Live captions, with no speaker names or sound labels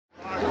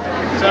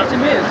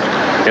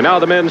And now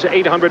the men's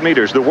 800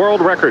 meters. The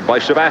world record by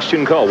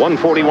Sebastian Coe,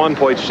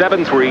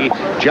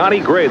 141.73. Johnny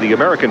Gray, the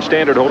American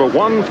standard holder,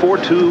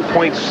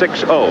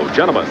 142.60.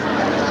 Gentlemen.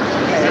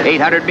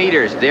 800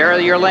 meters. There are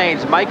your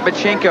lanes. Mike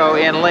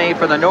Macinko in lane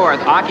from the north.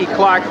 Okie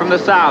Clark from the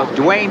south.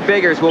 Dwyan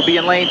Biggers will be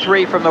in lane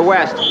 3 from the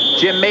west.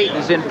 Jim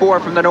Maton's in 4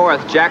 from the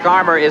north. Jack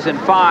Armour is in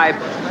 5.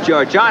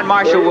 John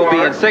Marshall will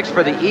be in 6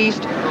 for the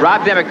east.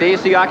 Rob Demick, the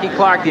AC Okie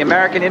Clark, the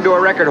American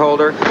indoor record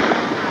holder.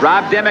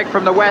 Rob Demick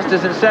from the west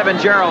is in 7.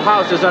 Geryl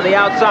House is on the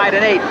outside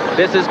in 8.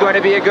 This is going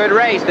to be a good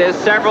race. There's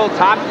several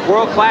top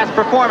world-class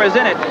performers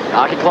in it.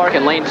 Okie Clark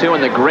in lane 2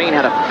 in the green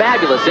had a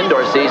fabulous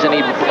indoor season.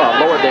 He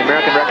lowered the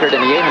American record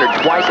in the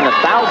 800 twice and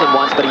 1,000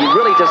 once, but he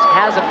really just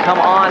hasn't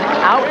come on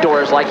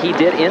outdoors like he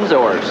did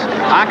indoors.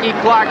 Okie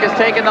Clark has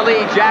taken the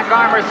lead. Jack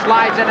Armour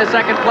slides into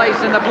second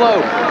place in the blue.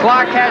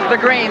 Clark has the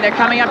green. They're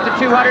coming up to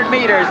 200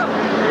 meters.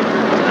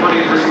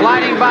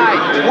 Sliding by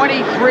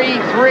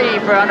 23.3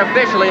 for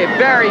unofficially a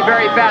very,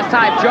 very fast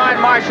time.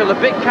 John Marshall, the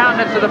big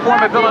countenance of the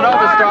former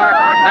Villanova star,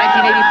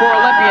 1984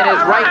 Olympian,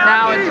 is right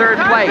now in 3rd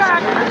place.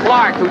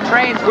 Clark, who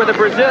trains with the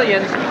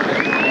Brazilians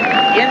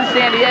in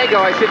San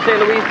Diego, I should say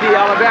Luis de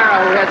Oliveira,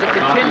 who has a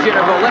contingent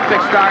of Olympic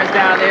stars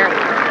down there,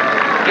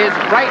 is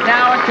right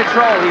now in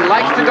control. He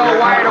likes to go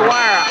wire to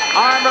wire.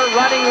 Armour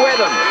running with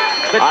him.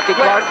 Okie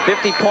Clark,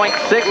 50.6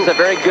 is a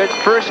very good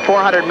first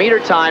 400-meter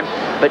time,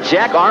 but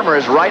Jack Armour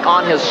is right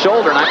on his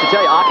shoulder, and I can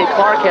tell you, Okie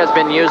Clark has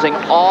been using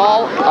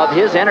all of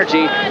his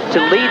energy to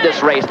lead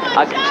this race.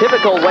 A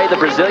typical way the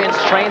Brazilians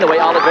train, the way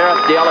de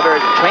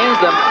Oliveira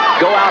trains them,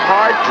 go out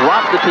hard,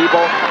 drop the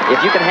people. If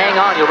you can hang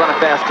on, you'll run a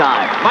fast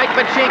time. Mike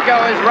Macinko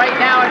is right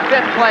now in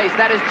 5th place.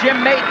 That is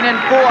Jim Maton in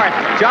 4th.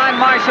 John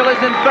Marshall is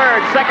in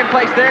 3rd. 2nd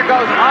place, there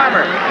goes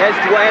Armour. As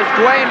Dwayne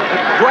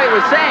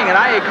was saying, and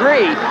I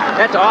agree,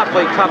 that's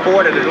awfully tough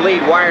order to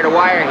lead wire to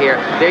wire here.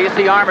 There you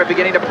see Armour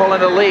beginning to pull in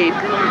the lead.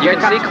 You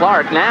can see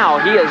Clark now.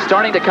 He is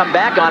starting to come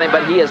back on him,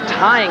 but he is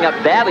tying up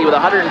badly with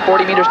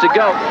 140 meters to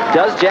go.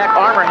 Does Jack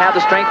Armour have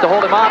the strength to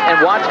hold him off? And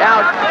watch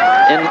out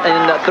in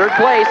 3rd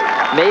place,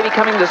 maybe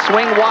coming to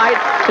swing wide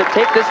to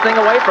take this thing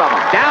away from him.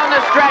 Down the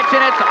stretch,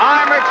 and it's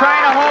Armour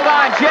trying to hold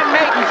on. Jim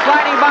Maton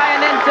sliding by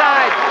an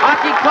inside.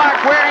 Okie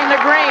Clark wearing the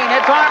green.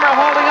 It's Armour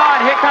holding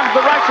on. Here comes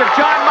the rush of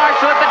John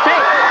Marshall at the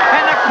tape.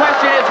 And the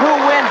question is, who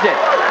wins it?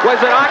 Was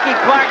it Okie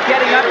Clark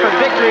getting up for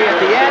victory at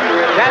the end?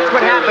 That's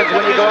what happens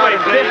when you go out in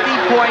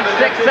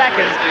 50.6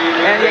 seconds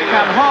and you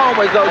come home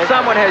as though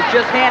someone has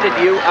just handed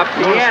you a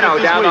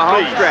piano down the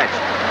home stretch.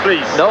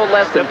 No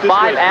less than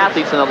 5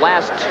 athletes in the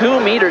last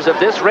 2 meters of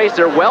this race.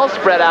 They're well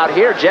spread out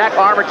here. Jack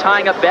Armour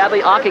tying up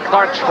badly. Okie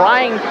Clark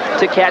trying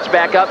to catch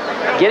back up,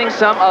 getting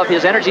some of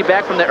his energy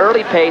back from the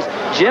early pace.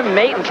 Jim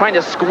Maton trying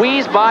to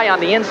squeeze by on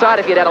the inside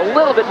if he'd had a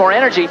little bit more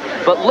energy.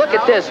 But look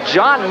at this.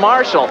 John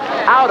Marshall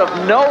out of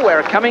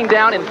nowhere coming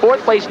down in 4th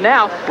place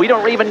now. We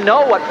don't even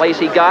know what place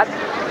he got.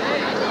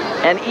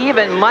 And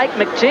even Mike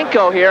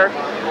Macinko here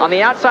on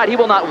the outside, he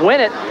will not win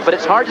it, but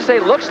it's hard to say.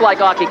 Looks like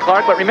Okie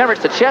Clark, but remember,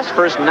 it's the chest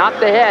first, not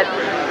the head.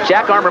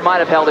 Jack Armour might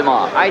have held him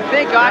off. I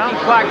think Okie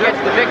Clark gets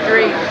the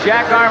victory.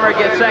 Jack Armour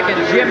gets 2nd.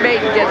 Jim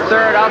Maton gets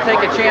 3rd. I'll take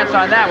a chance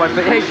on that one.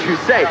 But as you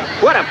say,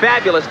 what a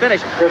fabulous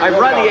finish. I've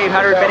run the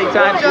 800 many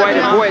times, Dwight,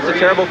 and boy, it's a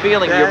terrible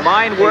feeling. Your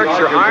mind works,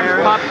 your arms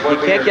pump. You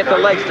can't get the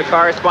legs to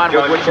correspond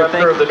with what you're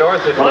thinking.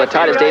 One of the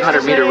tightest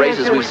 800-meter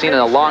races we've seen in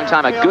a long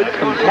time. A good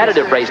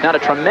competitive race, not a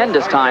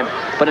tremendous time,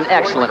 but an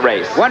excellent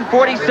race.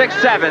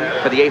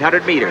 146.7 for the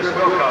 800 meters.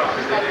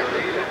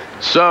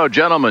 So,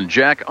 gentlemen,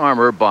 Jack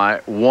Armour by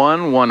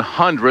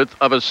 1/100th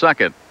of a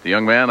second. The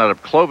young man out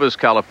of Clovis,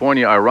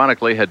 California,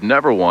 ironically, had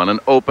never won an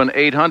open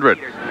 800.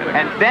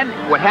 And then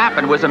what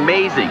happened was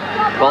amazing.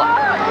 Well,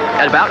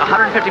 at about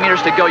 150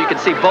 meters to go, you can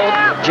see both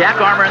Jack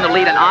Armour in the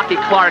lead and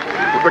Okie Clark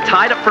were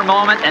tied up for a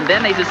moment, and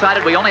then they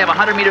decided we only have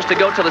 100 meters to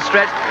go till the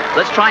stretch.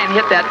 Let's try and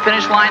hit that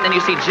finish line. Then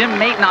you see Jim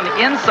Maton on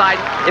the inside.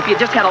 If he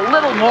just had a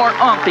little more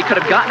oomph, he could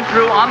have gotten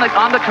through on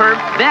the curve.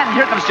 Then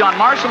here comes John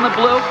Marshall in the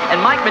blue and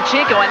Mike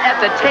Macinko, and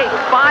at the tape,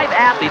 5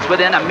 athletes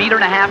within 1.5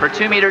 meters or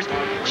 2 meters.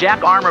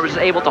 Jack Armour was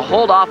able to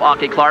hold off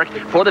Okie Clark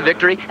for the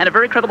victory, and a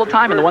very credible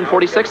time in the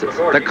 146s.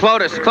 The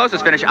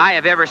closest finish I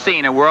have ever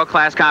seen in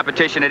world-class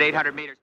competition at 800 meters.